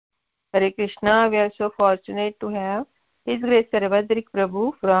Hare Krishna. We are so fortunate to have His Grace Sarvadrik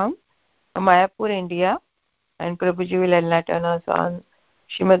Prabhu from Mayapur, India, and Prabhuji will enlighten us on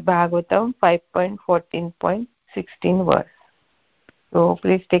Srimad Bhagavatam 5.14.16 verse. So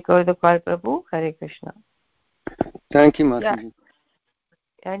please take over the call, Prabhu. Hare Krishna. Thank you, Mataji. Yeah.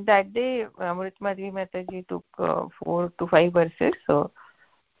 And that day, Amrit Madhvi Mataji took 4 to 5 verses, so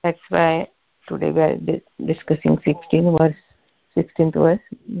that's why today we are discussing 16th verse.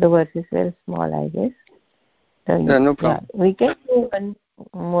 The verses were small, I guess. So, no problem. Yeah, we can do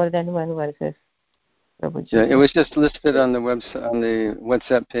more than one verses. Prabhuji. Yeah, it was just listed on the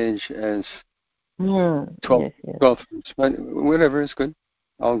WhatsApp page as 12, yes. 12, but whatever is good.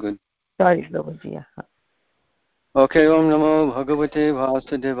 All good. Sorry, Prabhuji. Yeah. Okay, Om Namo Bhagavate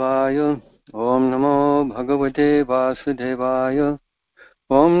Vasudevaya. Om Namo Bhagavate Vasudevaya.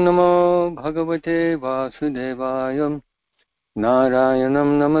 Om Namo Bhagavate Vasudevaya.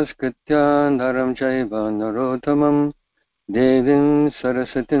 Narayanam Namaskritya Naram Chaiva Narottamam Devim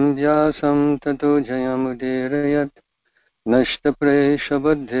Sarasatim Vyasam Tato Jayamudирayat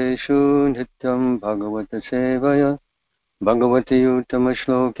Nashtapreshabadheshu Nityam Bhagavata Sevaya Bhagavati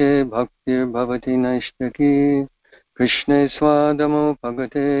Uttamashloke Bhaktir Bhavati Nashtaki Krishna Swadamo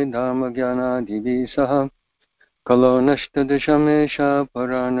Bhagate Dhamma Jnana Divi Saha Kalo Nashtadashamesha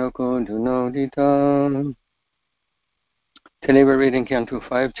Paranako Dhunodita. Today we're reading Canto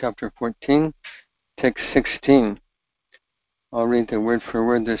 5, Chapter 14, Text 16. I'll read the word for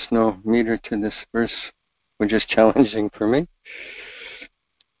word. There's no meter to this verse, which is challenging for me.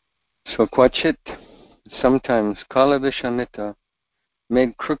 So, Kwachit, sometimes, Kalavishamita,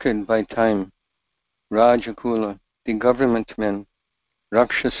 made crooked by time, Rajakula, the government men,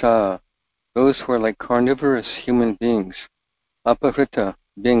 Rakshasa, those who are like carnivorous human beings, Apahrita,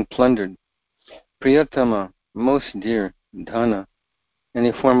 being plundered, Priyatama, most dear, Dhana,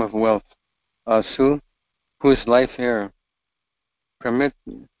 any form of wealth, Asu, whose life air,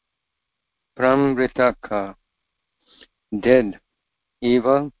 Pramritaka, dead,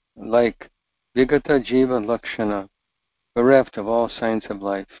 Eva, like Vigata Jiva Lakshana, bereft of all signs of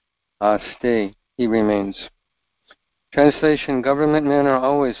life. Aste, he remains. Translation: government men are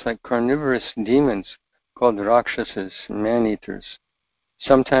always like carnivorous demons called Rakshasas, man-eaters.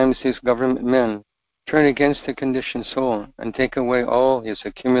 Sometimes these government men turn against the conditioned soul and take away all his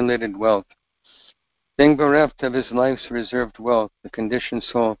accumulated wealth. Being bereft of his life's reserved wealth, the conditioned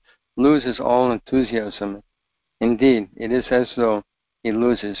soul loses all enthusiasm. Indeed, it is as though he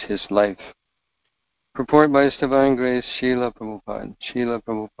loses his life. Purport by His Divine Grace, Srila Prabhupada. Srila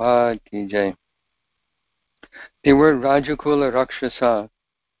Prabhupada ki jai. The word Rajakula Rakshasa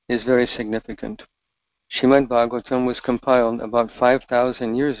is very significant. Srimad Bhagavatam was compiled about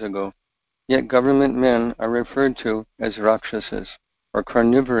 5,000 years ago, yet government men are referred to as Rakshasas, or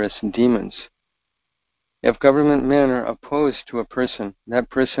carnivorous demons. If government men are opposed to a person, that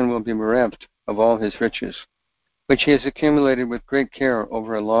person will be bereft of all his riches, which he has accumulated with great care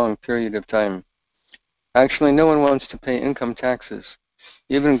over a long period of time. Actually, no one wants to pay income taxes.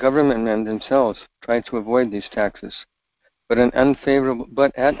 Even government men themselves try to avoid these taxes. But at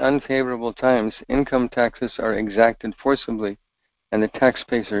unfavorable times, income taxes are exacted forcibly, and the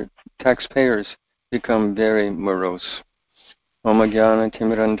taxpayers become very morose. Om Jnana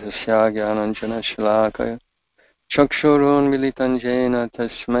Timirandhasya Jnananjana Shalakaya Chakshurun Militanjena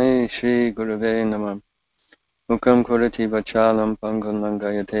Tasmai Shri Gurave Namah Mukam Kurati Vachalam Pangun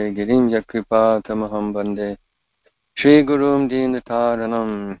Langayate Girim Yakripa Tamaham Bande Shri Gurum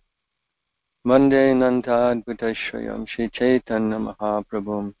Dinataranam Mande Nantad Bhutashayam Shri Chaitanya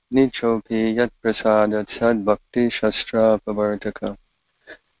Mahaprabhum Nichopi Yat Prasadat Sad Bhakti Shastra Pavartaka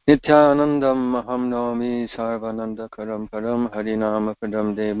Nityanandam Maham Nomi Sarvananda Karam Param Harinama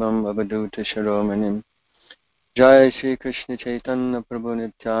Padam Devam Avaduta Sharomanim Jai Shri Krishna Chaitanya Prabhu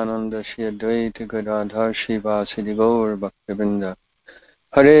Nityananda Shri Advaita Gadadhar Shri Vasadi Gaur Bhaktivinoda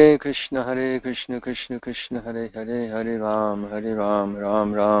Hare Krishna Krishna Krishna Hare Hare Hare Ram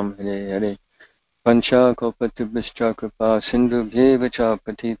Ram Ram Hare Hare Pancha Kopatibhishcha Kripa Sindhu Bhyevacha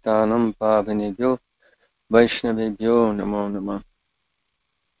Patitanam Pavanebhyo Vaishnavebhyo Namo Namah.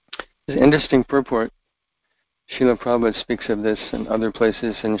 It's an interesting purport. Srila Prabhupada speaks of this in other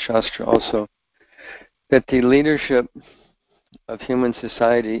places in Shastra also, that the leadership of human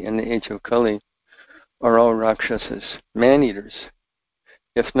society in the age of Kali are all Rakshasas, man-eaters.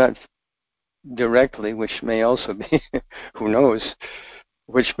 If not directly, which may also be, who knows,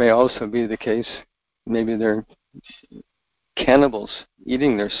 which may also be the case. Maybe they're cannibals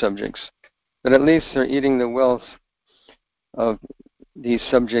eating their subjects, but at least they're eating the wealth of these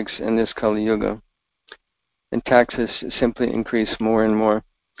subjects in this Kali Yuga. And taxes simply increase more and more.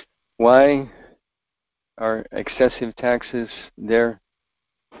 Why are excessive taxes there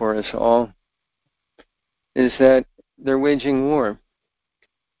for us all? Is that they're waging war.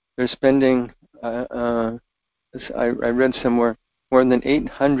 They're spending, I read somewhere, more than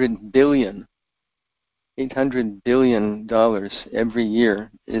 $800 billion every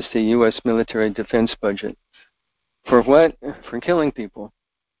year is the U.S. military defense budget. For what? For killing people.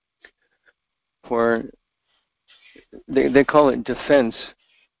 For they call it defense,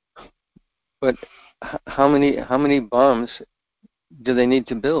 but how many bombs do they need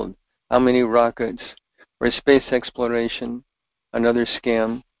to build? How many rockets? Or space exploration, another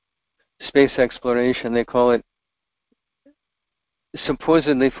scam. Space exploration, they call it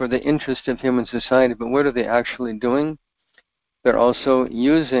supposedly for the interest of human society, but what are they actually doing? They're also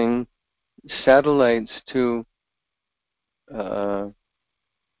using satellites to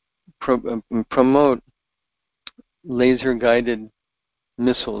promote laser-guided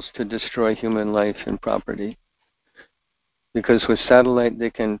missiles to destroy human life and property. Because with satellite, they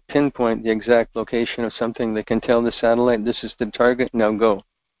can pinpoint the exact location of something. They can tell the satellite, this is the target, now go.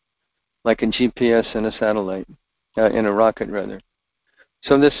 Like a GPS in a satellite, in a rocket rather.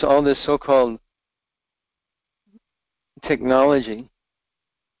 So all this so-called technology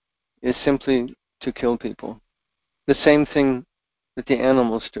is simply to kill people. The same thing that the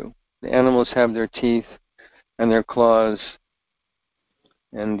animals do. The animals have their teeth and their claws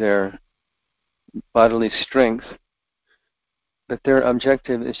and their bodily strength, but their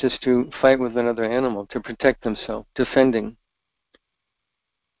objective is just to fight with another animal, to protect themselves, defending.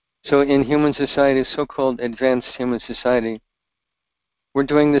 So in human society, so-called advanced human society, we're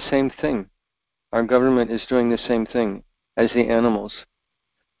doing the same thing. Our government is doing the same thing as the animals,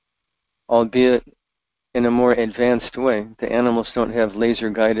 albeit in a more advanced way. The animals don't have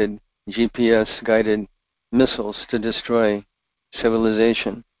laser-guided, GPS-guided missiles to destroy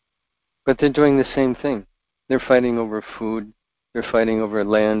civilization. But they're doing the same thing. They're fighting over food. They're fighting over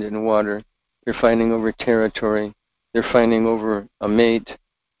land and water. They're fighting over territory. They're fighting over a mate.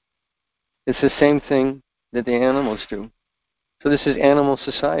 It's the same thing that the animals do. So this is animal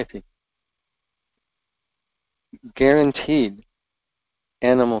society. Guaranteed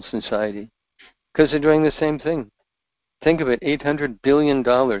animal society. Because they're doing the same thing. Think of it, $800 billion.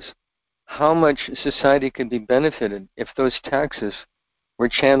 How much society could be benefited if those taxes were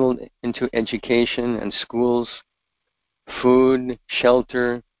channeled into education and schools, food,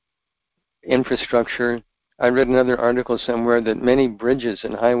 shelter, infrastructure. I read another article somewhere that many bridges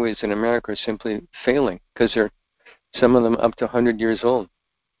and highways in America are simply failing because they're some of them up to 100 years old.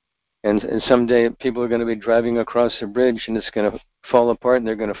 And someday people are going to be driving across the bridge and it's going to fall apart and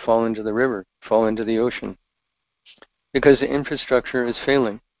they're going to fall into the river, fall into the ocean. Because the infrastructure is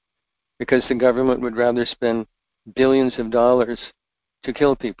failing. Because the government would rather spend billions of dollars to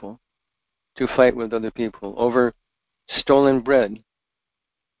kill people, to fight with other people over stolen bread.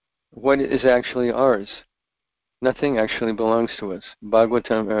 What is actually ours? Nothing actually belongs to us.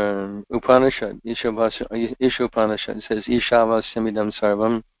 Bhagavatam, Upanishad, Isha Upanishad says, Ishavasamidam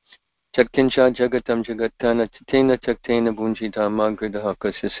sarvam, Chatkincha jagatam jagatana, tena chaktena bunjita magridaha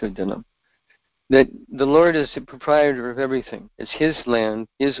siddhanam. That the Lord is the proprietor of everything. It's His land,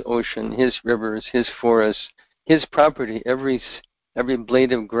 His ocean, His rivers, His forests, His property. Every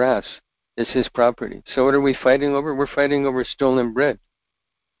blade of grass is His property. So what are we fighting over? We're fighting over stolen bread.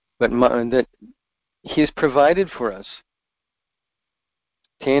 But that He's provided for us.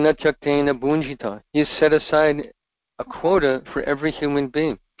 Tena chaktena bunjita. He's set aside a quota for every human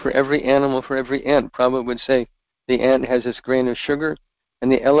being, for every animal, for every ant. Prabhupada would say the ant has its grain of sugar,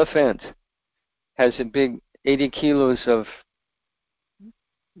 and the elephant has a big 80 kilos of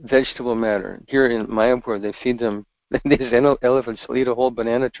vegetable matter. Here in Mayapur, they feed them, these elephants will eat a whole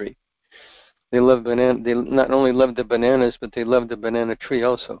banana tree. They love banana. They not only love the bananas, but they love the banana tree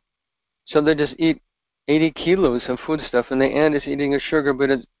also. So they just eat 80 kilos of foodstuff, and the ant is eating a sugar, but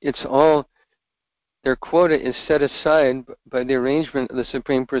it's all, their quota is set aside by the arrangement of the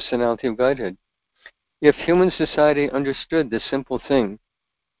Supreme Personality of Godhead. If human society understood this simple thing,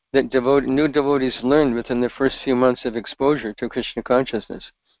 that new devotees learned within the first few months of exposure to Krishna consciousness.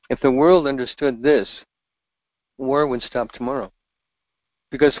 If the world understood this, war would stop tomorrow.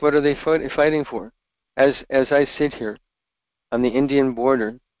 Because what are they fighting for? As I sit here on the Indian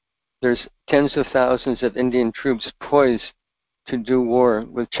border, there's tens of thousands of Indian troops poised to do war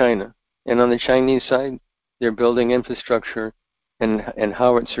with China. And on the Chinese side, they're building infrastructure and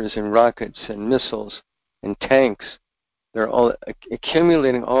howitzers and rockets and missiles and tanks. They're all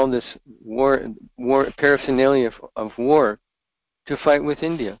accumulating all this war paraphernalia of war to fight with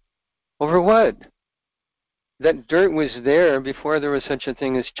India. Over what? that dirt was there before there was such a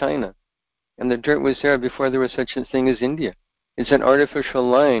thing as China. And the dirt was there before there was such a thing as India. It's an artificial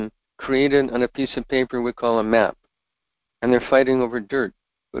line created on a piece of paper we call a map. And they're fighting over dirt.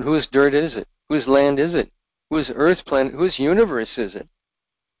 But whose dirt is it? Whose land is it? Whose earth planet? Whose universe is it?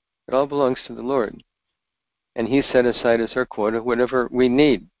 It all belongs to the Lord. And He set aside as our quota whatever we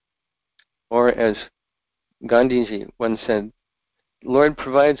need. Or as Gandhiji once said, Lord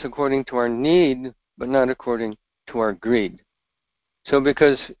provides according to our need, but not according to our greed. So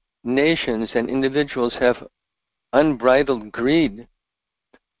because nations and individuals have unbridled greed,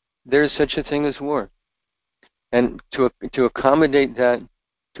 there's such a thing as war. And to accommodate that,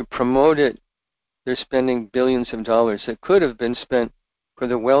 to promote it, they're spending billions of dollars that could have been spent for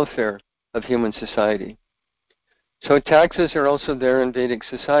the welfare of human society. So taxes are also there in Vedic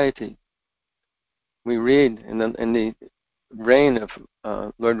society. We read in the reign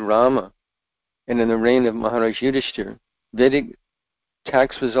of Lord Rama and in the reign of Maharaj Yudhishthira, Vedic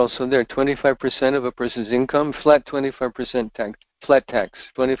tax was also there. 25% of a person's income, flat 25% tax, flat tax.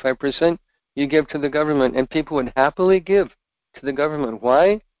 25% you give to the government, and people would happily give to the government.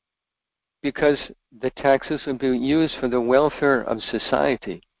 Why? Because the taxes would be used for the welfare of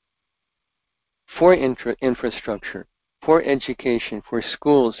society, for infrastructure, for education, for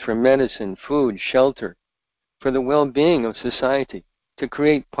schools, for medicine, food, shelter, for the well-being of society, to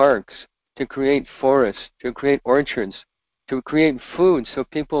create parks, to create forests, to create orchards, to create food so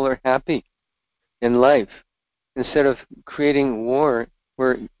people are happy in life, instead of creating war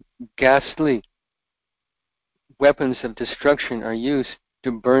where ghastly weapons of destruction are used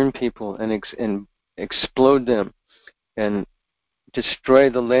to burn people and explode them and destroy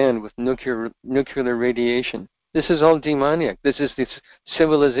the land with nuclear radiation. This is all demoniac. This is this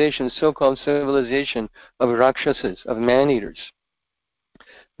civilization, so-called civilization of Rakshasas, of man-eaters.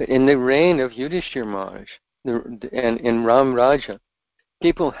 In the reign of Yudhishthira Maharaj and in Ram Raja,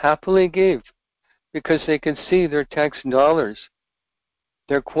 people happily gave because they could see their tax dollars,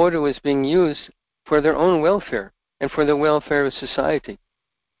 their quota was being used for their own welfare and for the welfare of society.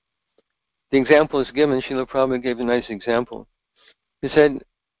 The example is given, Srila Prabhupada gave a nice example. He said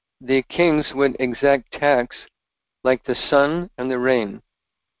the kings would exact tax like the sun and the rain.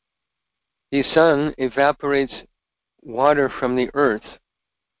 The sun evaporates water from the earth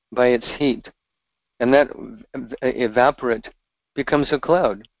by its heat, and that evaporate becomes a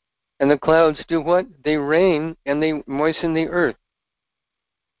cloud. And the clouds do what? They rain and they moisten the earth.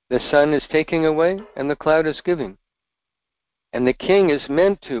 The sun is taking away and the cloud is giving. And the king is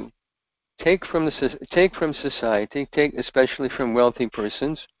meant to take from society, take especially from wealthy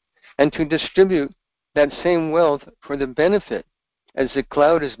persons, and to distribute that same wealth for the benefit, as the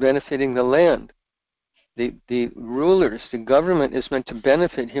cloud is benefiting the land. The rulers, the government is meant to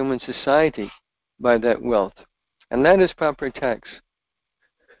benefit human society by that wealth. And that is proper tax.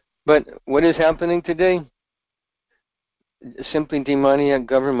 But what is happening today? Simply demoniac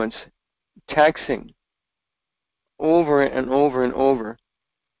governments taxing over and over and over.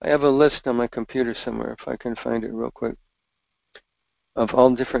 I have a list on my computer somewhere, if I can find it real quick, of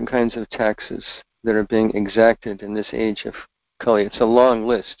all different kinds of taxes that are being exacted in this age of Kali. It's a long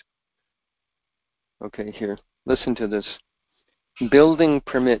list. Okay, here. Listen to this. Building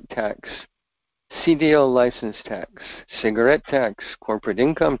permit tax, CDL license tax, cigarette tax, corporate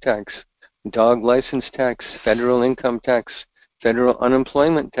income tax, dog license tax, federal income tax, federal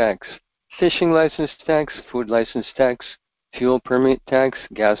unemployment tax, fishing license tax, food license tax, fuel permit tax,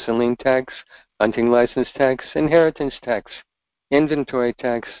 gasoline tax, hunting license tax, inheritance tax, inventory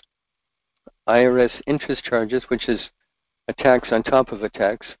tax, IRS interest charges, which is a tax on top of a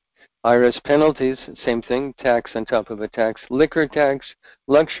tax, IRS penalties, same thing, tax on top of a tax, liquor tax,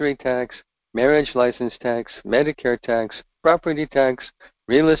 luxury tax, marriage license tax, Medicare tax, property tax,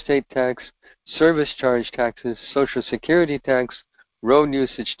 real estate tax, service charge taxes, Social Security tax, road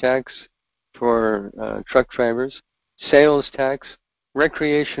usage tax for truck drivers, sales tax,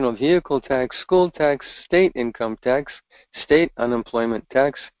 recreational vehicle tax, school tax, state income tax, state unemployment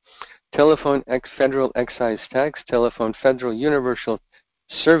tax, telephone federal excise tax, telephone federal universal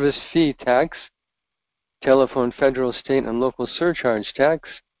service fee tax, telephone federal, state, and local surcharge tax,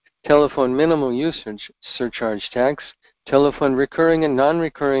 telephone minimal usage surcharge tax, telephone recurring and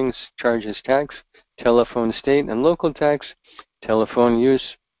non-recurring charges tax, telephone state and local tax, telephone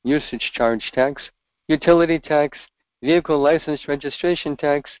usage charge tax, utility tax, vehicle license registration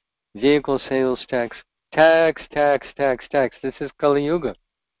tax, vehicle sales tax, tax. This is Kali Yuga.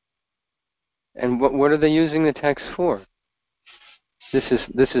 And what are they using the tax for? This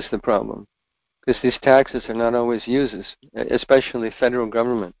is the problem. Because these taxes are not always used, especially federal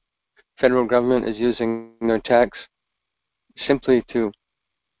government. federal government is using their tax simply to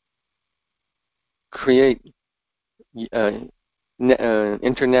create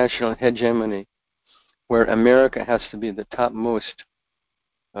international hegemony, where America has to be the topmost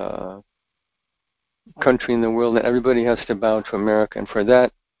country in the world, and everybody has to bow to America. And for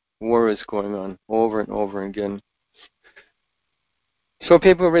that, war is going on over and over again. So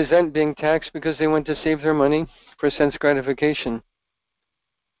people resent being taxed because they want to save their money for sense gratification.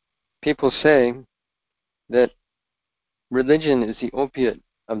 People say that religion is the opiate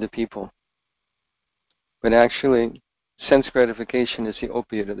of the people, but actually sense gratification is the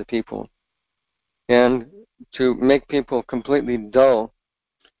opiate of the people. And to make people completely dull,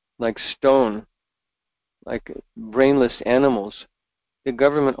 like stone, like brainless animals, the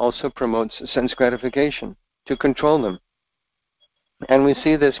government also promotes sense gratification to control them. And we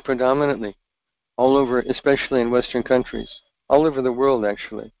see this predominantly all over, especially in Western countries, all over the world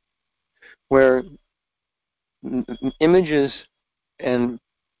actually, where images and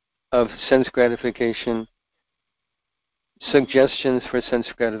of sense gratification, suggestions for sense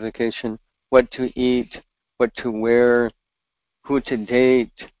gratification, what to eat, what to wear, who to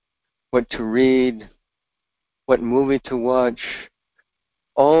date, what to read, what movie to watch,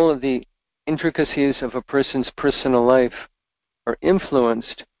 all of the intricacies of a person's personal life are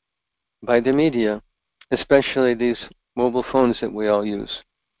influenced by the media, especially these mobile phones that we all use.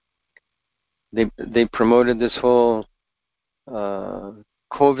 They promoted this whole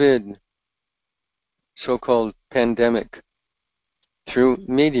COVID so-called pandemic through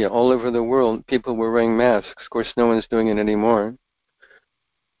media all over the world. People were wearing masks. Of course, no one's doing it anymore.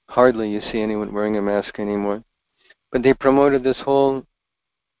 Hardly you see anyone wearing a mask anymore. But they promoted this whole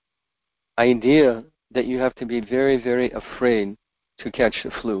idea that you have to be very, very afraid to catch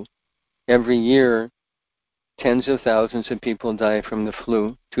the flu. Every year, tens of thousands of people die from the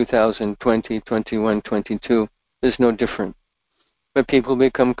flu. 2020, 21, 22 is no different. But people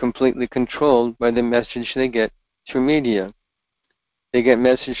become completely controlled by the message they get through media. They get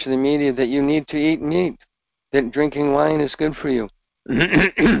message to the media that you need to eat meat, that drinking wine is good for you.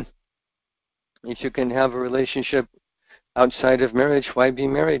 If you can have a relationship outside of marriage, why be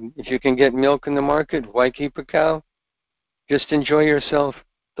married? If you can get milk in the market, why keep a cow? Just enjoy yourself.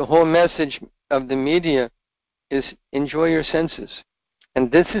 The whole message of the media is enjoy your senses.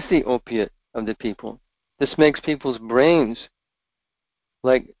 And this is the opiate of the people. This makes people's brains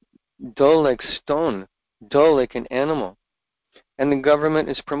like dull like stone, dull like an animal. And the government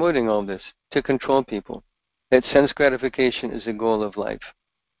is promoting all this to control people. That sense gratification is the goal of life.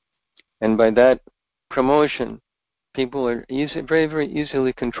 And by that promotion, people are very, very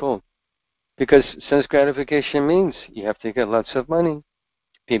easily controlled. Because sense gratification means you have to get lots of money.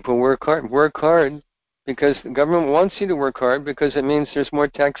 People work hard because the government wants you to work hard because it means there's more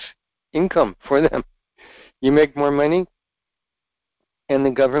tax income for them. You make more money, and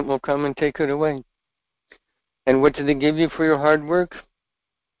the government will come and take it away. And what do they give you for your hard work?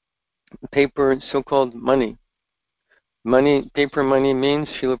 Paper, so-called money. Paper money means,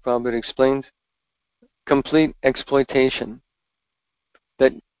 Srila Prabhupada explains, complete exploitation.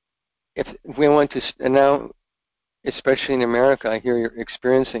 That if we want to, and now, especially in America, I hear you're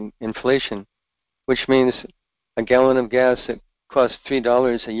experiencing inflation, which means a gallon of gas that cost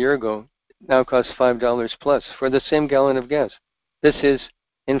 $3 a year ago now costs $5 plus for the same gallon of gas. This is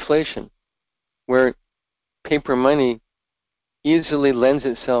inflation, where paper money easily lends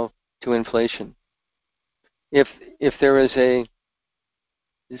itself to inflation. If there is a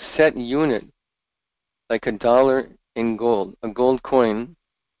set unit, like $1 in gold, a gold coin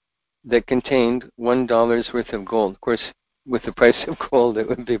that contained $1 worth of gold. Of course, with the price of gold, it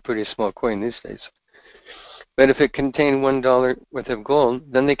would be a pretty small coin these days. But if it contained $1 worth of gold,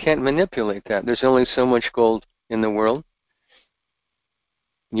 then they can't manipulate that. There's only so much gold in the world.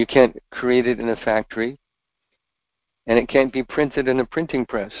 You can't create it in a factory, and it can't be printed in a printing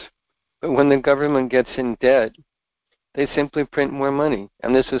press. But when the government gets in debt, they simply print more money.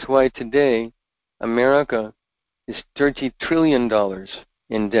 And this is why today America is $30 trillion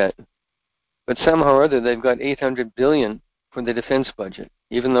in debt. But somehow or other they've got $800 billion for the defense budget.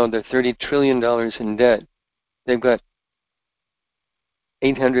 Even though they're $30 trillion in debt, they've got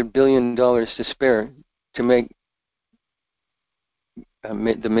 $800 billion to spare to make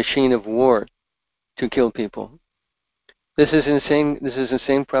the machine of war to kill people. This is insane. This is the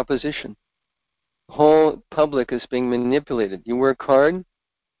same proposition. The whole public is being manipulated. You work hard,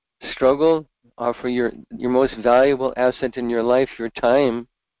 struggle, offer your most valuable asset in your life, your time.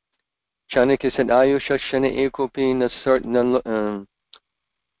 Chanakya said, Ayusha shana ekopi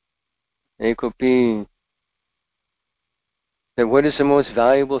ekopi That what is the most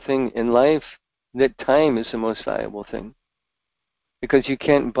valuable thing in life? That time is the most valuable thing. Because you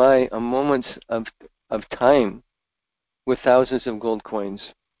can't buy a moment of time with thousands of gold coins.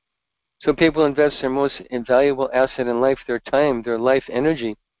 So people invest their most invaluable asset in life, their time, their life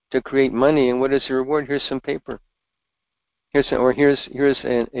energy, to create money. And what is the reward? Here's some paper. Here's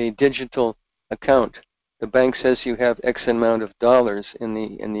a digital account. The bank says you have X amount of dollars in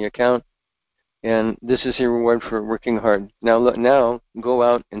the account, and this is your reward for working hard. Now go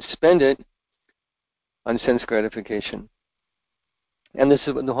out and spend it on sense gratification. And this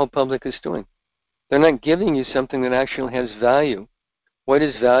is what the whole public is doing. They're not giving you something that actually has value. What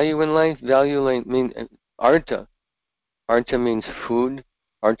is value in life? Value means artha. Artha means food.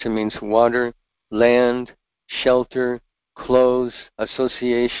 Artha means water, land, shelter, clothes,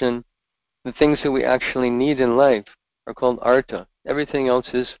 association. The things that we actually need in life are called artha. Everything else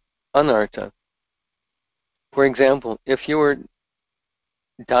is anartha. For example, if you were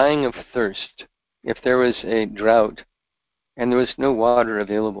dying of thirst, if there was a drought and there was no water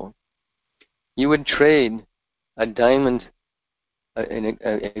available, you would trade a diamond,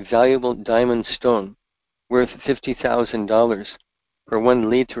 a valuable diamond stone worth $50,000 for 1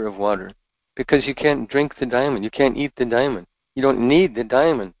 liter of water, because you can't drink the diamond, you can't eat the diamond. You don't need the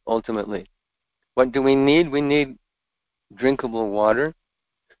diamond, ultimately. What do we need? We need drinkable water,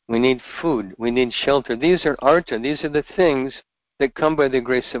 we need food, we need shelter. These are artha, these are the things that come by the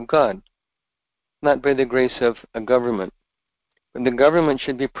grace of God, not by the grace of a government. But the government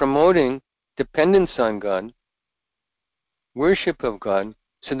should be promoting dependence on God, worship of God,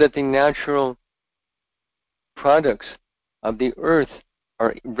 so that the natural products of the earth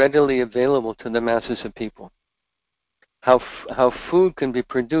are readily available to the masses of people. How food can be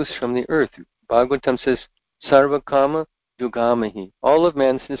produced from the earth. Bhagavatam says, Sarva Kama Dugamahi. All of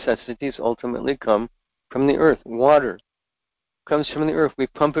man's necessities ultimately come from the earth. Water comes from the earth. We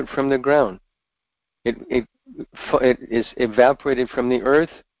pump it from the ground. It is evaporated from the earth,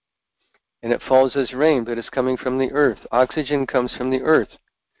 and it falls as rain, but it's coming from the earth. Oxygen comes from the earth.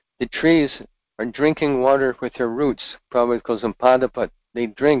 The trees are drinking water with their roots. Prabhupada calls them padapat. They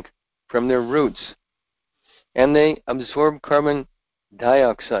drink from their roots. And they absorb carbon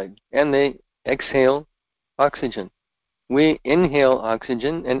dioxide. And they exhale oxygen. We inhale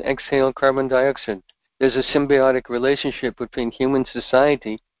oxygen and exhale carbon dioxide. There's a symbiotic relationship between human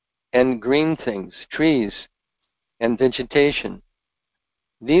society and green things, trees, and vegetation.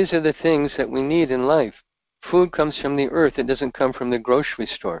 These are the things that we need in life. Food comes from the earth. It doesn't come from the grocery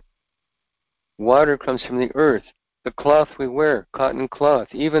store. Water comes from the earth. The cloth we wear, cotton cloth,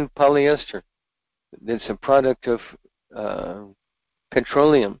 even polyester, that's a product of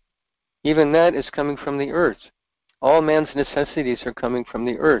petroleum. Even that is coming from the earth. All man's necessities are coming from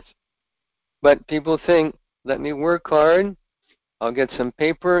the earth. But people think, let me work hard, I'll get some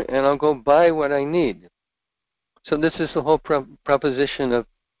paper, and I'll go buy what I need. So this is the whole proposition of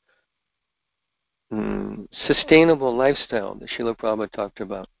sustainable lifestyle that Srila Prabhupada talked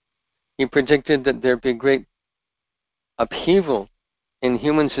about. He predicted that there'd be great upheaval in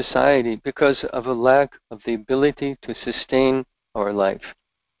human society because of a lack of the ability to sustain our life.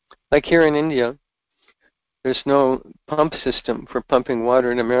 Like here in India, there's no pump system for pumping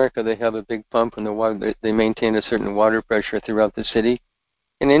water. In America, they have a big pump, and the water, they maintain a certain water pressure throughout the city.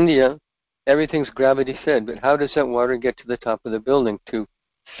 In India, everything's gravity fed, but how does that water get to the top of the building to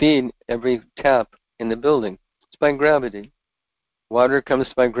feed every tap in the building? It's by gravity. Water comes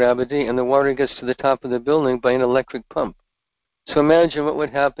by gravity, and the water gets to the top of the building by an electric pump. So imagine what would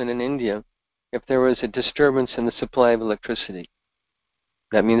happen in India if there was a disturbance in the supply of electricity.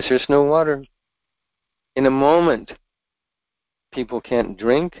 That means there's no water. In a moment, people can't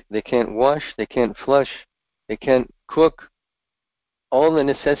drink, they can't wash, they can't flush, they can't cook. All the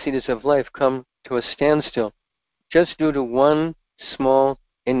necessities of life come to a standstill just due to one small,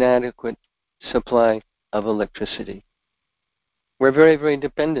 inadequate supply of electricity. We're very, very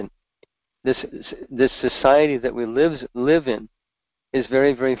dependent. This society that we live in is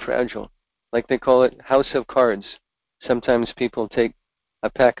very, very fragile. Like they call it house of cards. Sometimes people take a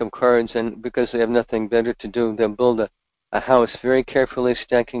pack of cards, and because they have nothing better to do, they'll build a house very carefully,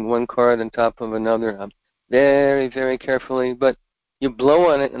 stacking one card on top of another, very, very carefully, but you blow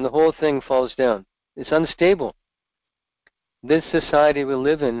on it and the whole thing falls down. It's unstable. This society we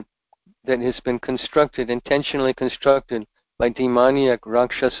live in that has been constructed, intentionally constructed by demoniac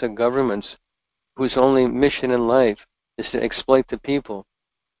Rakshasa governments whose only mission in life is to exploit the people.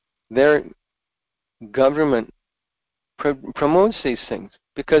 Their government promotes these things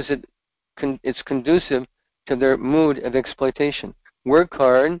because it's conducive to their mood of exploitation. Work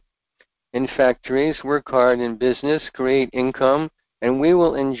hard, in factories, work hard in business, create income, and we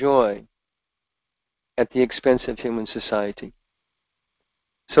will enjoy at the expense of human society.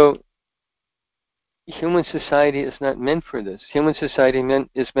 So human society is not meant for this. Human society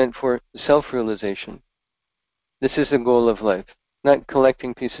is meant for self-realization. This is the goal of life, not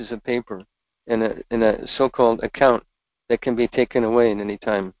collecting pieces of paper in a so-called account that can be taken away at any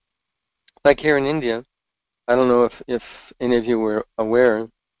time. Like here in India, I don't know if any of you were aware,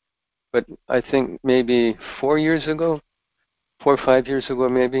 but I think maybe 4 years ago, 4 or 5 years ago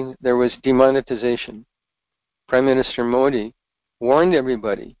maybe, there was demonetization. Prime Minister Modi warned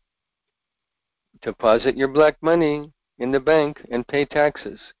everybody, deposit your black money in the bank and pay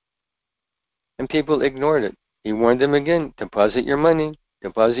taxes. And people ignored it. He warned them again, deposit your money,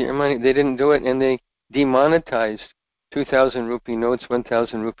 deposit your money. They didn't do it, and they demonetized 2,000 rupee notes,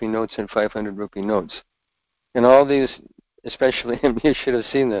 1,000 rupee notes, and 500 rupee notes. And all these, especially, you should have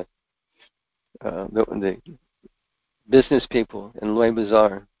seen the business people in Loy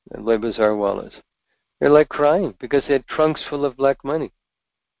Bazaar Wallahs. They're like crying because they had trunks full of black money.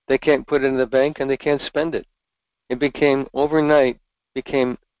 They can't put it in the bank and they can't spend it. It became, overnight,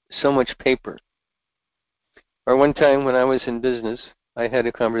 so much paper. Or one time when I was in business, I had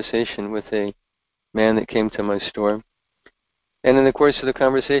a conversation with a man that came to my store. And in the course of the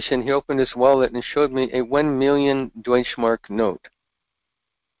conversation, he opened his wallet and showed me a 1 million Deutschmark note.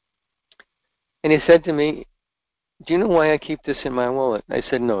 And he said to me, do you know why I keep this in my wallet? I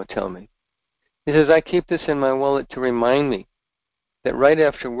said, no, tell me. He says, I keep this in my wallet to remind me that right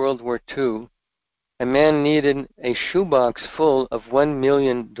after World War II, a man needed a shoebox full of 1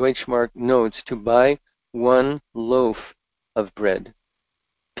 million Deutschmark notes to buy one loaf of bread.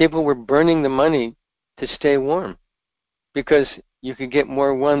 People were burning the money to stay warm because you could get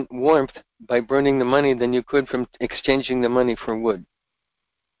more warmth by burning the money than you could from exchanging the money for wood.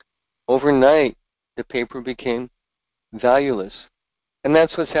 Overnight, the paper became valueless. And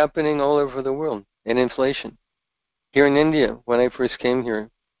that's what's happening all over the world in inflation. Here in India, when I first came here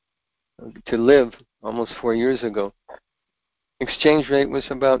to live almost 4 years ago, exchange rate was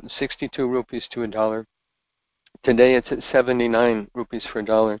about 62 rupees to a dollar. Today it's at 79 rupees for a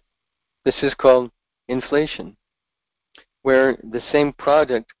dollar. This is called inflation, where the same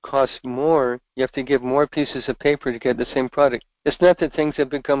product costs more. You have to give more pieces of paper to get the same product. It's not that things have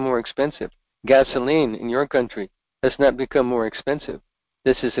become more expensive. Gasoline in your country has not become more expensive.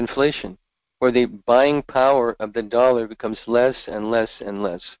 This is inflation, where the buying power of the dollar becomes less and less and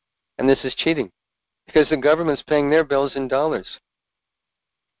less. And this is cheating, because the government's paying their bills in dollars.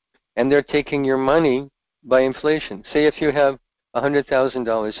 And they're taking your money by inflation. Say if you have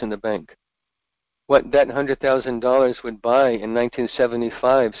 $100,000 in the bank, what that $100,000 would buy in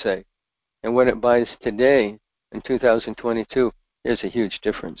 1975, say, and what it buys today in 2022, there's a huge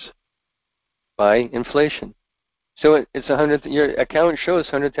difference by inflation. So it's your account shows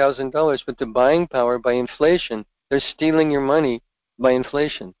 $100,000, but the buying power by inflation, they're stealing your money by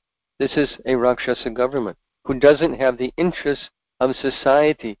inflation. This is a Rakshasa government who doesn't have the interests of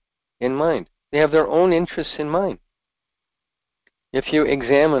society in mind. They have their own interests in mind. If you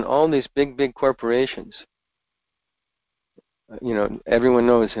examine all these big corporations, everyone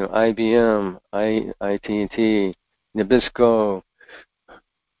knows, IBM, ITT, Nabisco,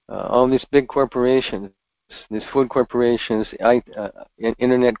 all these big corporations, these food corporations,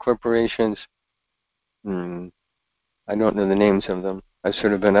 internet corporations. I don't know the names of them. I've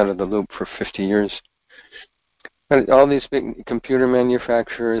sort of been out of the loop for 50 years. But all these big computer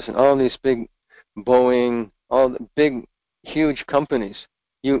manufacturers and all these big Boeing, all the big, huge companies,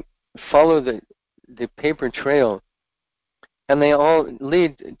 you follow the paper trail, and they all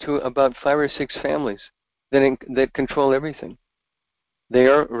lead to about 5 or 6 families that control everything. They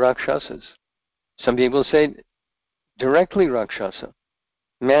are Rakshasas. Some people say directly Rakshasa,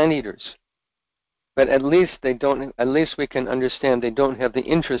 man-eaters. But at least we can understand they don't have the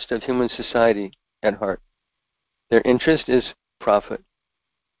interest of human society at heart. Their interest is profit.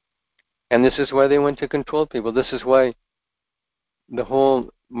 And this is why they want to control people. This is why the whole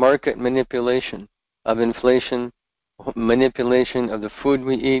market manipulation of inflation, manipulation of the food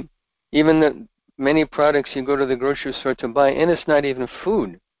we eat, even the many products you go to the grocery store to buy, and it's not even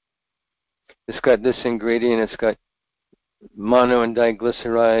food. It's got this ingredient, it's got mono and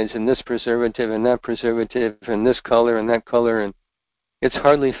diglycerides, and this preservative and that preservative, and this color and that color, and it's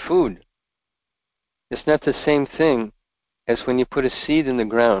hardly food. It's not the same thing as when you put a seed in the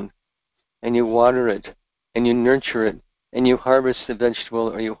ground and you water it and you nurture it and you harvest the vegetable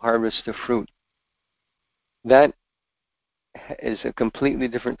or you harvest the fruit. That is a completely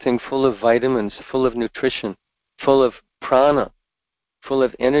different thing, full of vitamins, full of nutrition, full of prana. full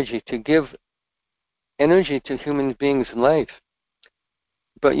of energy, to give energy to human beings' life.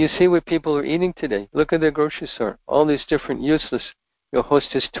 But you see what people are eating today. Look at the grocery store. All these different useless,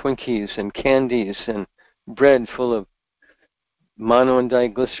 Hostess Twinkies and candies and bread full of mono and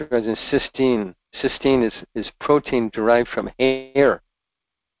diglycerides and cysteine. Cysteine is protein derived from hair.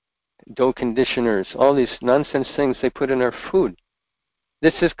 Dough conditioners, all these nonsense things they put in our food.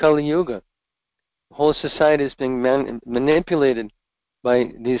 This is Kali Yuga. The whole society is being manipulated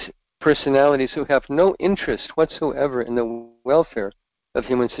by these personalities who have no interest whatsoever in the welfare of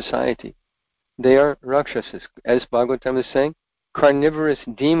human society. They are Rakshasas, as Bhagavatam is saying, carnivorous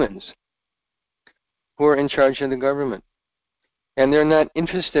demons who are in charge of the government. And they're not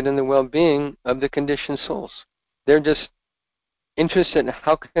interested in the well-being of the conditioned souls. They're just interested in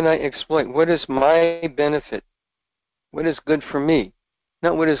how can I exploit, what is my benefit, what is good for me,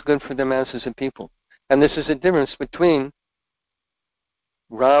 not what is good for the masses of people. And this is the difference between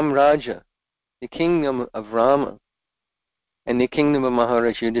Ram Raja, the kingdom of Rama, and the kingdom of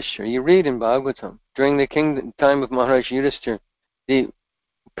Maharaj Yudhishthira. You read in Bhagavatam, during the time of Maharaj Yudhishthira, the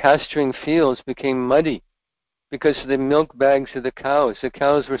pasturing fields became muddy because of the milk bags of the cows. The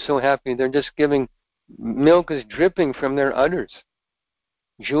cows were so happy, they're just giving, milk is dripping from their udders.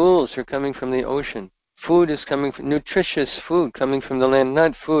 Jewels are coming from the ocean. Food is coming from, nutritious food coming from the land,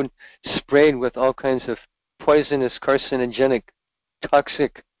 not food sprayed with all kinds of poisonous, carcinogenic,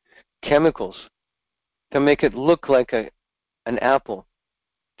 toxic chemicals to make it look like an apple,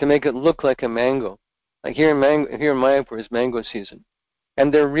 to make it look like a mango. Like here in Mayapur is mango season.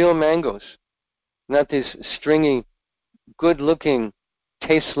 And they're real mangoes, not these stringy, good-looking,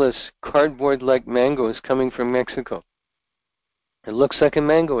 tasteless, cardboard-like mangoes coming from Mexico. It looks like a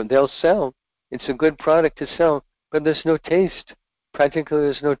mango. They'll sell. It's a good product to sell, but there's no taste. Practically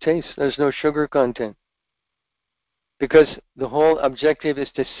there's no taste. There's no sugar content. Because the whole objective is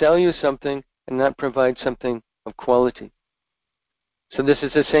to sell you something and not provide something of quality. So this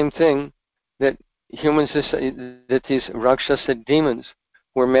is the same thing that that these Rakshasa demons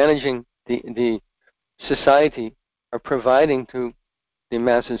who are managing the society are providing to the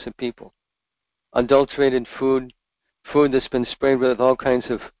masses of people. Adulterated food that's been sprayed with all kinds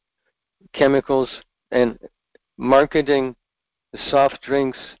of chemicals, and marketing the soft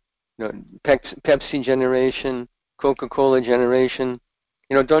drinks, Pepsi generation, Coca-Cola generation.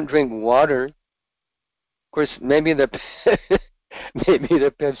 Don't drink water. Of course, maybe the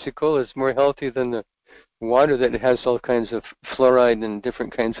Pepsi Cola is more healthy than the water that has all kinds of fluoride and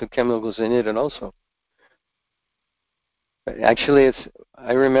different kinds of chemicals in it, and also. But actually,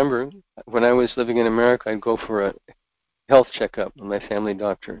 I remember when I was living in America, I'd go for a health checkup with my family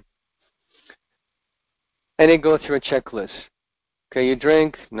doctor. And he'd go through a checklist. Okay, you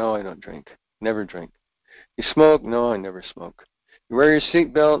drink? No, I don't drink. Never drink. You smoke? No, I never smoke. You wear your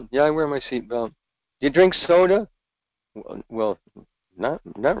seatbelt? Yeah, I wear my seatbelt. Do you drink soda? Well, not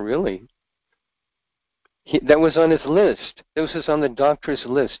really. That was on his list. This was on the doctor's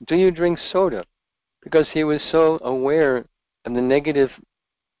list. Do you drink soda? Because he was so aware of the negative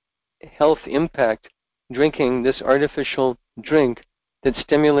health impact drinking this artificial drink that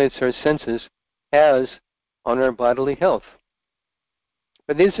stimulates our senses has on our bodily health.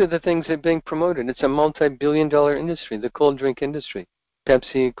 But these are the things that are being promoted. It's a multi-billion-dollar industry, the cold drink industry.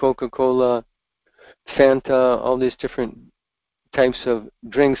 Pepsi, Coca-Cola, Fanta, all these different types of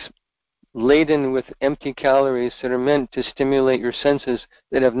drinks laden with empty calories that are meant to stimulate your senses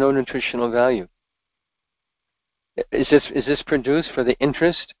that have no nutritional value. Is this produced for the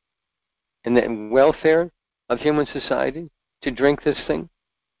interest and the welfare of human society to drink this thing?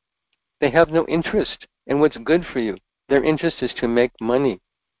 They have no interest in what's good for you. Their interest is to make money,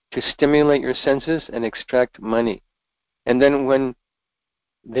 to stimulate your senses and extract money. And then when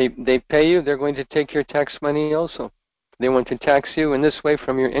they pay you, they're going to take your tax money also. They want to tax you in this way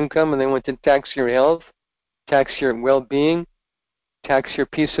from your income, and they want to tax your health, tax your well-being, tax your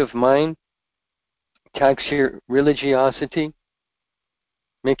peace of mind, tax your religiosity,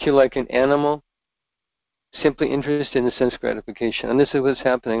 make you like an animal, simply interested in sense gratification. And this is what's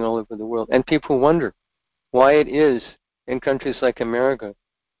happening all over the world. And people wonder why it is in countries like America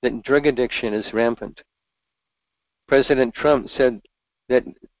that drug addiction is rampant. President Trump said that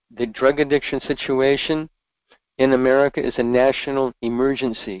the drug addiction situation in America is a national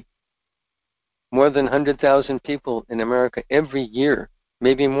emergency. More than 100,000 people in America every year,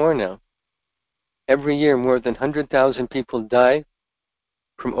 maybe more now. Every year, more than 100,000 people die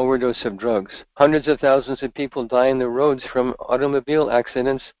from overdose of drugs. Hundreds of thousands of people die on the roads from automobile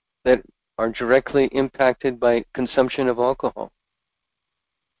accidents that are directly impacted by consumption of alcohol.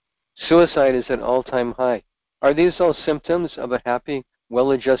 Suicide is at all-time high. Are these all symptoms of a happy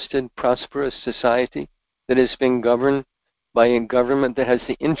well-adjusted, prosperous society that is being governed by a government that has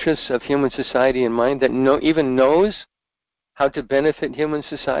the interests of human society in mind, that even knows how to benefit human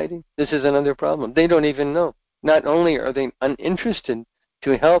society? This is another problem. They don't even know. Not only are they uninterested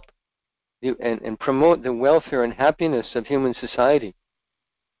to help and promote the welfare and happiness of human society,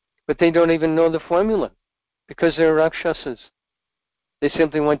 but they don't even know the formula because they're Rakshasas. They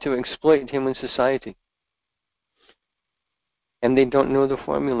simply want to exploit human society. And they don't know the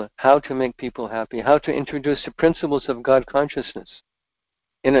formula, how to make people happy, how to introduce the principles of God consciousness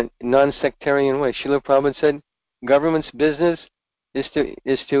in a non-sectarian way. Srila Prabhupada said, government's business is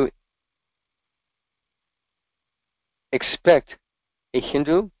to expect a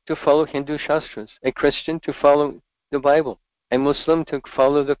Hindu to follow Hindu Shastras, a Christian to follow the Bible, a Muslim to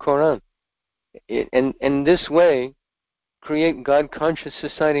follow the Quran. And in this way, create God-conscious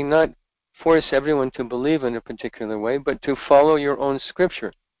society, not force everyone to believe in a particular way, but to follow your own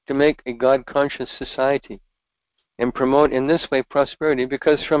scripture, to make a God-conscious society, and promote in this way prosperity.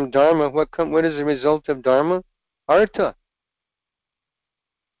 Because from Dharma, what is the result of Dharma? Artha.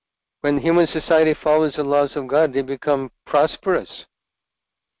 When human society follows the laws of God, they become prosperous.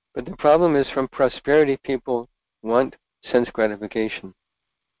 But the problem is, from prosperity, people want sense gratification.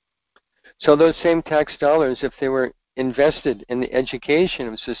 So those same tax dollars, if they were invested in the education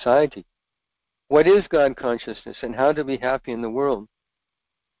of society, what is God consciousness and how to be happy in the world,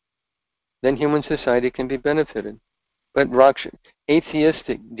 then human society can be benefited. But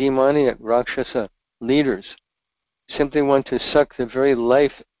atheistic, demoniac, Rakshasa leaders simply want to suck the very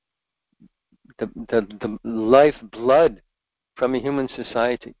life, the life blood from a human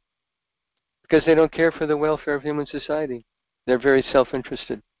society, because they don't care for the welfare of human society. They're very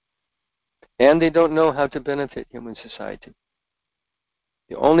self-interested. And they don't know how to benefit human society.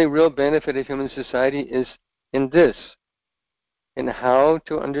 The only real benefit of human society is in this, in how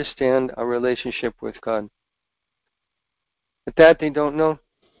to understand our relationship with God. But that they don't know.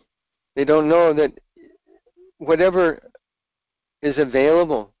 They don't know that whatever is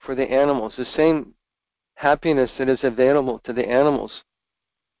available for the animals, the same happiness that is available to the animals,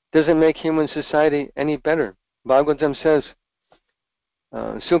 doesn't make human society any better. Bhagavatam says,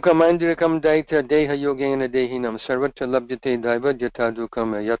 Sukhamandrikam daita deha yogena dehinam sarvatra labdhite daiva yata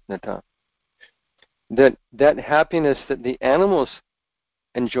dukam yatnata. That happiness that the animals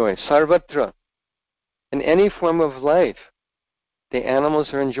enjoy, sarvatra, in any form of life, the animals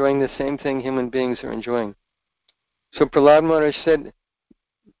are enjoying the same thing human beings are enjoying. So Prahlad Maharaj said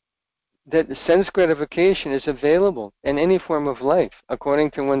that sense gratification is available in any form of life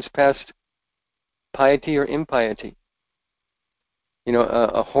according to one's past piety or impiety. You know,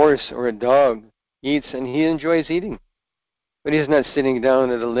 a horse or a dog eats and he enjoys eating, but he's not sitting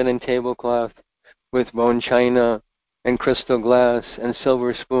down at a linen tablecloth with bone china and crystal glass and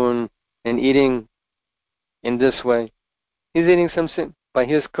silver spoon and eating in this way. He's eating by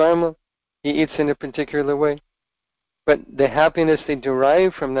his karma, he eats in a particular way. But the happiness they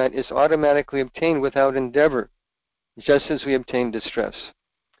derive from that is automatically obtained without endeavor, just as we obtain distress.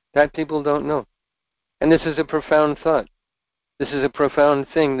 That people don't know. And this is a profound thought. This is a profound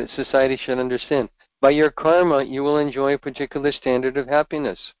thing that society should understand. By your karma, you will enjoy a particular standard of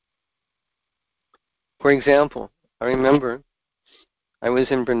happiness. For example, I remember I was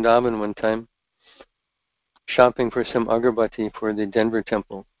in Vrindavan one time, shopping for some agarbatti for the Denver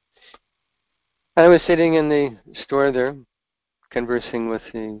temple. I was sitting in the store there, conversing with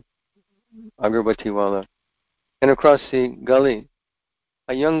the agarbatti wala. And across the gully,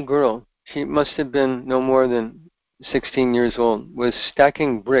 a young girl, she must have been no more than 16 years old, was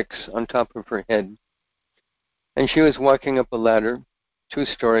stacking bricks on top of her head. And she was walking up a ladder, 2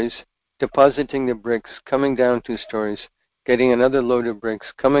 stories, depositing the bricks, coming down 2 stories, getting another load of bricks,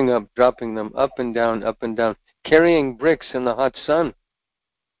 coming up, dropping them, up and down, carrying bricks in the hot sun.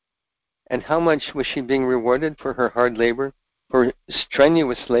 And how much was she being rewarded for her hard labor, for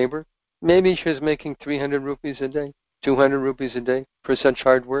strenuous labor? Maybe she was making 300 rupees a day, 200 rupees a day for such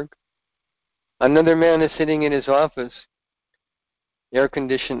hard work. Another man is sitting in his office,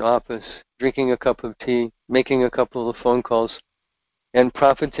 air-conditioned office, drinking a cup of tea, making a couple of phone calls, and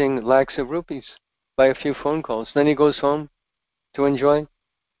profiting lakhs of rupees by a few phone calls. Then he goes home to enjoy,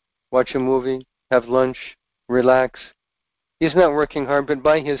 watch a movie, have lunch, relax. He's not working hard, but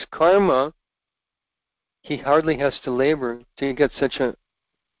by his karma, he hardly has to labor to get such a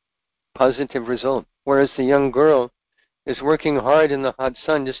positive result. Whereas the young girl is working hard in the hot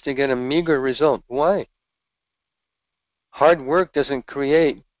sun just to get a meager result. Why? Hard work doesn't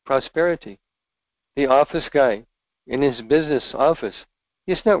create prosperity. The office guy in his business office,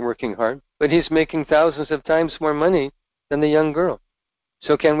 he's not working hard, but he's making thousands of times more money than the young girl.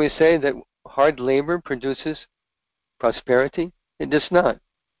 So can we say that hard labor produces prosperity? It does not.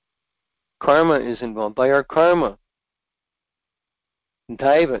 Karma is involved. By our karma,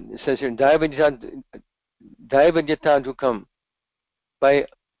 Daiva, it says here, Daiva Yatadukam. By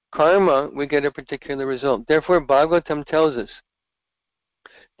karma, we get a particular result. Therefore, Bhagavatam tells us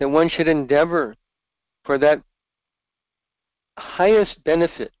that one should endeavor for that highest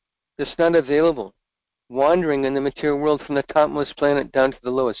benefit that's not available, wandering in the material world from the topmost planet down to the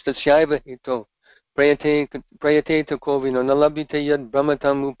lowest. Tasyaiva hito prayate to kovino nalabhite yad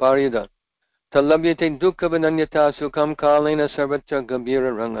brahmatam uparida talabhyate dukkha vananyata sukham kalena sarvatra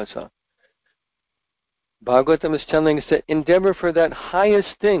gambhira rangasa. Bhagavatam is telling us that endeavor for that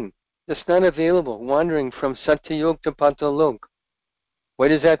highest thing that's not available, wandering from Satyayog to Patalok.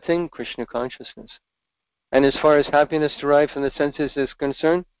 What is that thing? Krishna consciousness. And as far as happiness derived from the senses is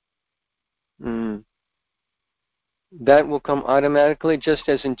concerned, that will come automatically, just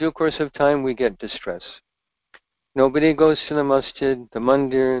as in due course of time we get distress. Nobody goes to the masjid, the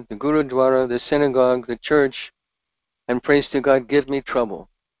mandir, the gurudwara, the synagogue, the church, and prays to God, give me trouble.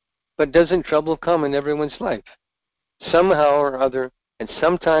 But doesn't trouble come in everyone's life? Somehow or other, at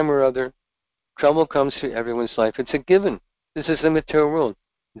some time or other, trouble comes to everyone's life. It's a given. This is the material world.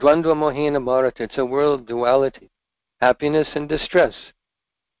 Dvandva mohena bharata. It's a world of duality. Happiness and distress.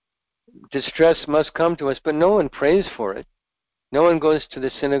 Distress must come to us, but no one prays for it. No one goes to the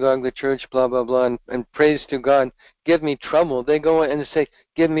synagogue, the church, blah, blah, blah, and prays to God, give me trouble. They go and say,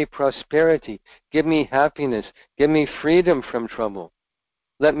 give me prosperity, give me happiness, give me freedom from trouble.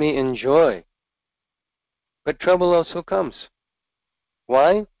 Let me enjoy. But trouble also comes.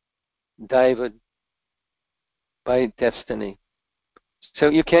 Why? Daiva, by destiny. So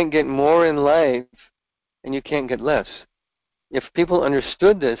you can't get more in life, and you can't get less. If people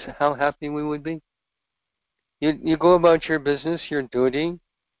understood this, how happy we would be. You go about your business, your duty,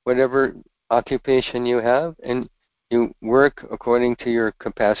 whatever occupation you have, and you work according to your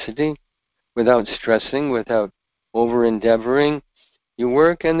capacity, without stressing, without over-endeavoring. You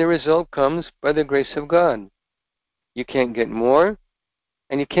work, and the result comes by the grace of God. You can't get more,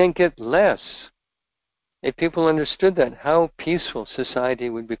 and you can't get less. If people understood that, how peaceful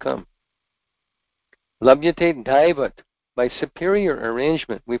society would become. Labhyate daivat. By superior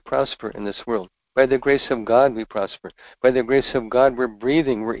arrangement, we prosper in this world. By the grace of God, we prosper. By the grace of God, we're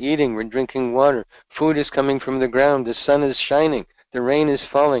breathing, we're eating, we're drinking water. Food is coming from the ground. The sun is shining. The rain is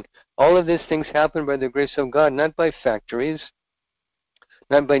falling. All of these things happen by the grace of God, not by factories,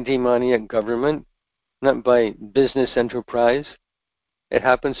 not by demoniac government, not by business enterprise. It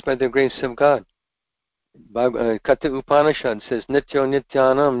happens by the grace of God. Kata Upanishad says, Nityo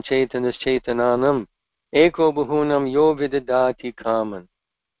Nityanam Chaitanas Chaitananam Eko Bahunam Yo Vidadati Kaman.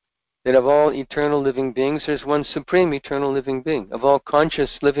 That of all eternal living beings, there's one supreme eternal living being. Of all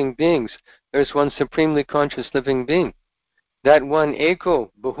conscious living beings, there's one supremely conscious living being. That one, Eko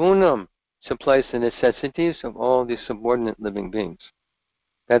Bahunam, supplies the necessities of all the subordinate living beings.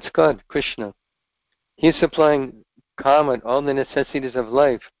 That's God, Krishna. He's supplying Kaman, all the necessities of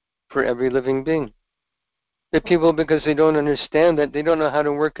life, for every living being. The people, because they don't understand that, they don't know how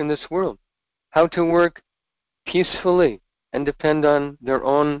to work in this world. How to work peacefully and depend on their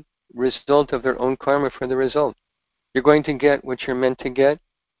own result of their own karma for the result. You're going to get what you're meant to get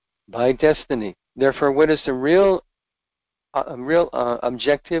by destiny. Therefore, what is the real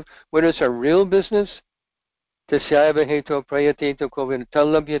objective? What is our real business? To try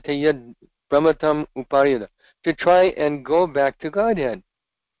and go back to Godhead.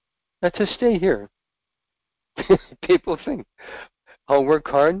 Not to stay here. People think, I'll work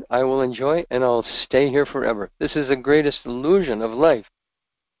hard, I will enjoy, and I'll stay here forever. This is the greatest illusion of life.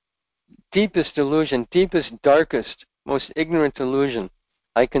 Deepest illusion, deepest, darkest, most ignorant illusion.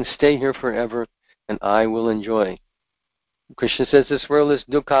 I can stay here forever, and I will enjoy. Krishna says this world is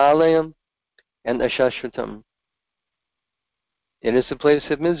dukkhalayam and ashashvatam. It is a place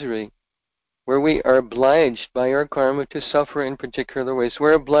of misery, where we are obliged by our karma to suffer in particular ways.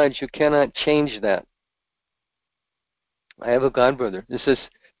 We're obliged, you cannot change that. I have a godbrother. This is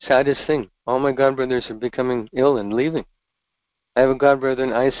the saddest thing. All my godbrothers are becoming ill and leaving. I have a godbrother in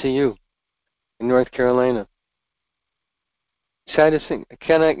ICU in North Carolina. Saddest thing.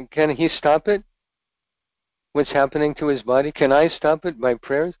 Can he stop it? What's happening to his body? Can I stop it by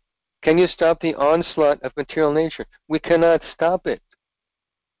prayers? Can you stop the onslaught of material nature? We cannot stop it.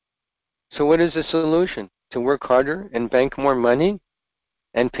 So what is the solution? To work harder and bank more money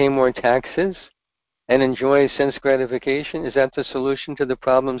and pay more taxes and enjoy sense gratification? Is that the solution to the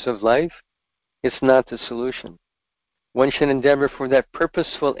problems of life? It's not the solution. One should endeavor for that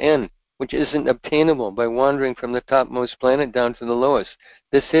purposeful end, which isn't obtainable by wandering from the topmost planet down to the lowest.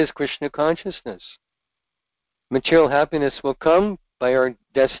 This is Krishna consciousness. Material happiness will come by our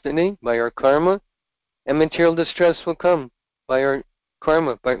destiny, by our karma, and material distress will come by our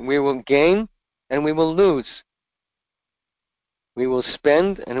karma. But we will gain and we will lose. We will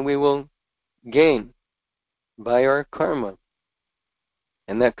spend and we will gain by our karma.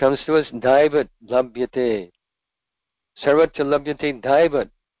 And that comes to us, daivat labhyate. Sarvatra labhyate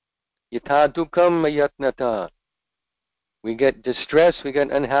daivat. Yatha dukam mayatnata. We get distress, we get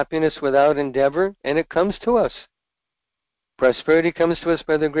unhappiness without endeavor, and it comes to us. Prosperity comes to us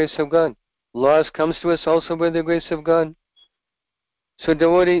by the grace of God. Loss comes to us also by the grace of God. So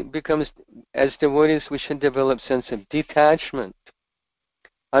as devotees, we should develop sense of detachment.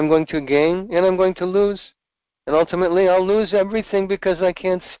 I'm going to gain and I'm going to lose. And ultimately I'll lose everything because I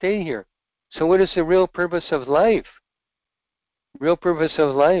can't stay here. So what is the real purpose of life? Real purpose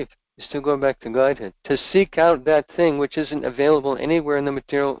of life is to go back to Godhead, to seek out that thing which isn't available anywhere in the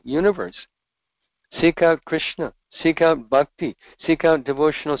material universe. Seek out Krishna, seek out bhakti, seek out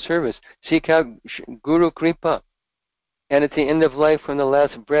devotional service, seek out Guru Kripa. And at the end of life, when the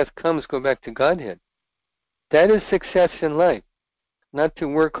last breath comes, go back to Godhead. That is success in life, not to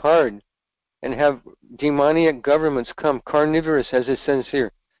work hard and have demoniac governments come, carnivorous, as it says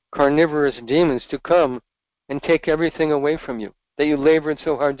here, carnivorous demons to come and take everything away from you that you labored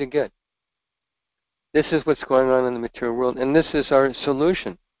so hard to get. This is what's going on in the material world, and this is our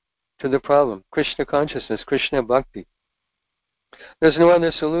solution to the problem. Krishna consciousness, Krishna bhakti. There's no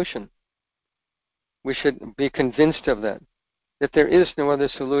other solution. We should be convinced of that there is no other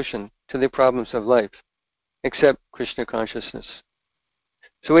solution to the problems of life except Krishna consciousness.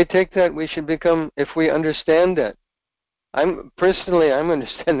 So we take that, we should become, if we understand that, I'm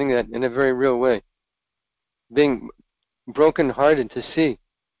understanding that in a very real way. Being broken-hearted to see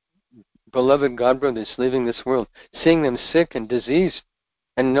beloved God brothers leaving this world, seeing them sick and diseased,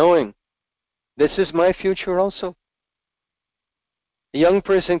 and knowing this is my future also. A young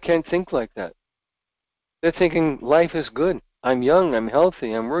person can't think like that. They're thinking life is good. I'm young, I'm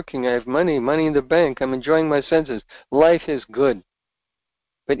healthy, I'm working, I have money in the bank, I'm enjoying my senses. Life is good.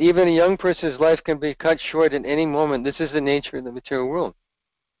 But even a young person's life can be cut short at any moment. This is the nature of the material world.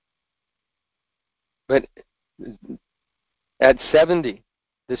 But at 70,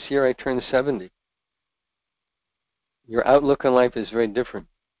 this year I turned 70, your outlook on life is very different.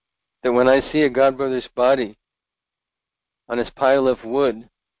 That when I see a God brother's body on his pile of wood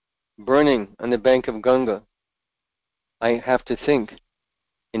burning on the bank of Ganga, I have to think,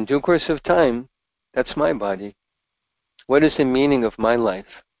 in due course of time, that's my body. What is the meaning of my life?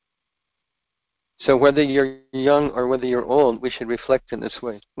 So whether you're young or whether you're old, we should reflect in this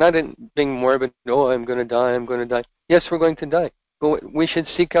way. Not in being morbid, I'm going to die. Yes, we're going to die. But we should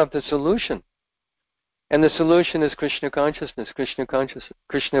seek out the solution. And the solution is Krishna consciousness, Krishna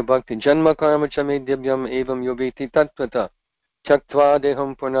bhakti. Janma karma chame divyam evam yogiti tattvata. Chaktva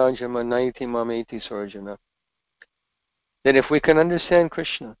deham purnajama naiti mameti sorjana. That if we can understand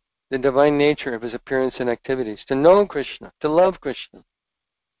Krishna, the divine nature of his appearance and activities, to know Krishna, to love Krishna,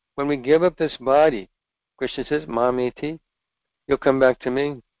 when we give up this body, Krishna says, Mameti, you'll come back to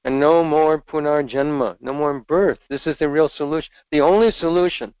me. And no more punarjanma, no more birth. This is the real solution. The only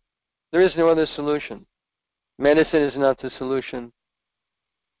solution. There is no other solution. Medicine is not the solution.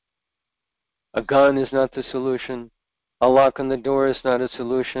 A gun is not the solution. A lock on the door is not a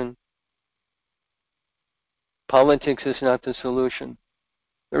solution. Politics is not the solution.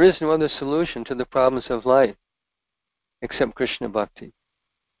 There is no other solution to the problems of life except Krishna bhakti.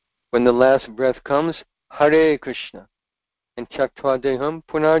 When the last breath comes, Hare Krishna. And Chaktva Deham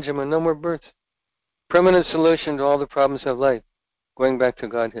Punarjama, no more birth. Permanent solution to all the problems of life, going back to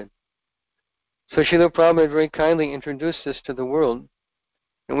Godhead. So Srila Prabhupada very kindly introduced this to the world,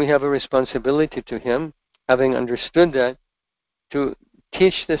 and we have a responsibility to him, having understood that, to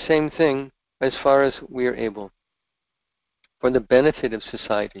teach the same thing as far as we are able, for the benefit of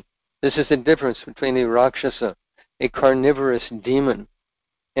society. This is the difference between a Rakshasa, a carnivorous demon,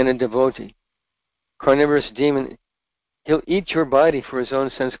 and a devotee. Carnivorous demon, he'll eat your body for his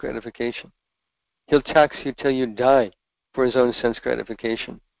own sense gratification. He'll tax you till you die for his own sense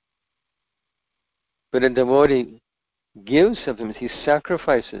gratification. But a devotee gives of him, he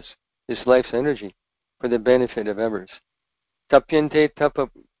sacrifices his life's energy for the benefit of others. Tapyante tapa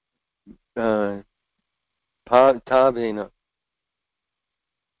tavena.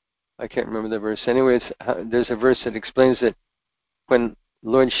 I can't remember the verse. Anyway, there's a verse that explains that when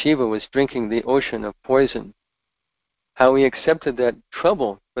Lord Shiva was drinking the ocean of poison, how he accepted that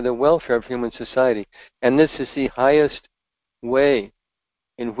trouble for the welfare of human society. And this is the highest way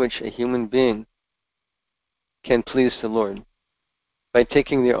in which a human being can please the Lord, by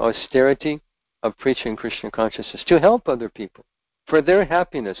taking the austerity of preaching Krishna consciousness to help other people for their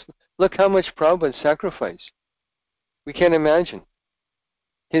happiness. Look how much Prabhupada sacrificed. We can't imagine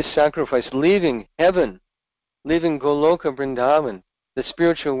his sacrifice, leaving heaven, leaving Goloka Vrindavan, the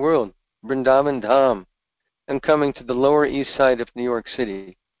spiritual world, Vrindavan Dham, and coming to the Lower East Side of New York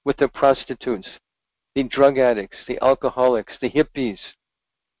City with the prostitutes, the drug addicts, the alcoholics, the hippies,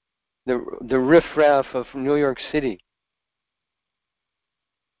 the riffraff of New York City.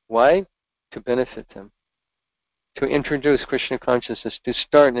 Why? To benefit them, to introduce Krishna consciousness, to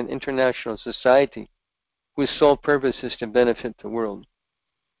start an international society whose sole purpose is to benefit the world.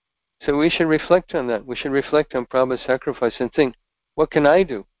 So we should reflect on that. We should reflect on Prabhupada's sacrifice and think, what can I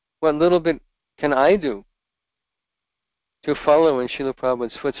do? What little bit can I do to follow in Srila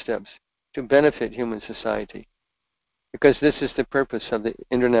Prabhupada's footsteps to benefit human society? Because this is the purpose of the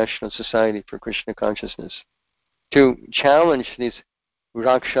International Society for Krishna Consciousness, to challenge these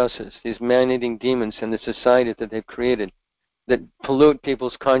rakshasas, these man-eating demons in the society that they've created, that pollute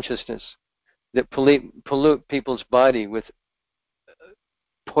people's consciousness, that pollute people's body with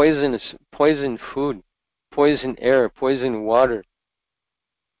poison food, poison air, poison water,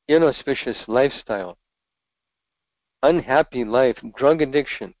 inauspicious lifestyle, unhappy life, drug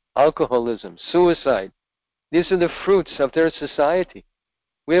addiction, alcoholism, suicide. These are the fruits of their society.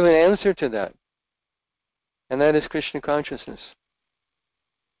 We have an answer to that, and that is Krishna consciousness.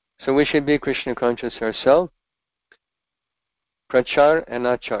 So we should be Krishna conscious ourselves. Prachar and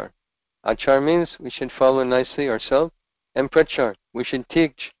achar. Achar means we should follow nicely ourselves, and prachar, we should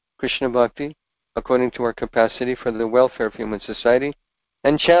teach Krishna bhakti according to our capacity for the welfare of human society,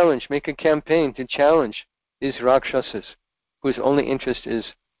 and challenge, make a campaign to challenge these rakshasas whose only interest is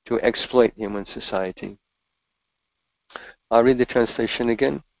to exploit human society. I'll read the translation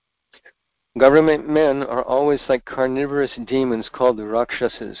again. Government men are always like carnivorous demons called the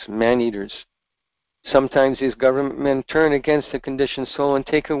rakshasas, man-eaters. Sometimes these government men turn against the conditioned soul and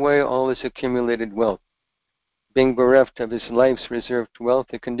take away all his accumulated wealth. Being bereft of his life's reserved wealth,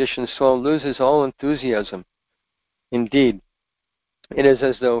 the conditioned soul loses all enthusiasm. Indeed, it is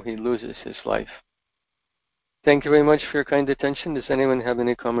as though he loses his life. Thank you very much for your kind attention. Does anyone have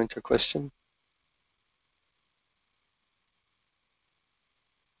any comment or question?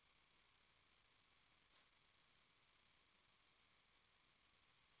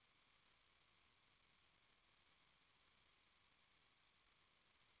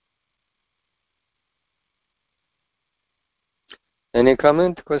 Any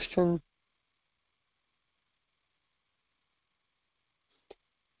comment, question?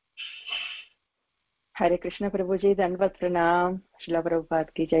 Hare Krishna Prabhuji, Dandavat Pranam, Srila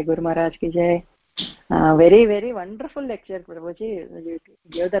Prabhupada ki jai, Guru Maharaj ki jai. Very, very wonderful lecture, Prabhuji. You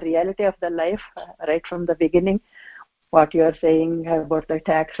gave the reality of the life right from the beginning. What you are saying about the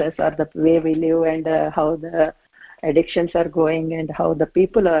taxes or the way we live and how the addictions are going and how the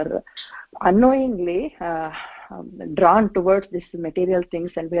people are unknowingly drawn towards these material things,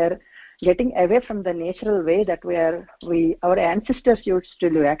 and we are getting away from the natural way that our ancestors used to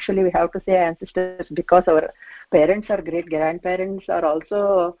live. Actually, we have to say ancestors because our parents or great grandparents are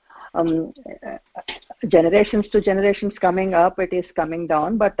also generations to generations coming up, it is coming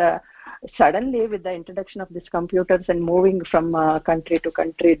down, but suddenly with the introduction of these computers and moving from country to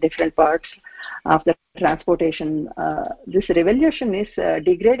country, different parts of the transportation, this revolution is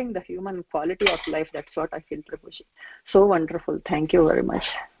degrading the human quality of life. That's what I feel, Prabhuji. So wonderful. Thank you very much.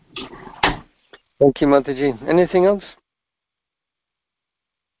 Thank you, Mataji. Anything else?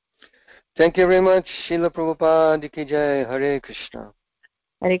 Thank you very much. Srila Prabhupada ki jai. Hare Krishna.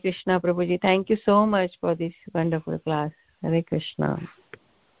 Hare Krishna, Prabhuji. Thank you so much for this wonderful class. Hare Krishna.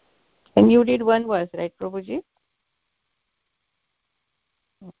 And you did one verse, right, Prabhuji?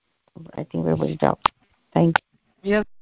 I think Prabhuji dropped. Thank you. Yes.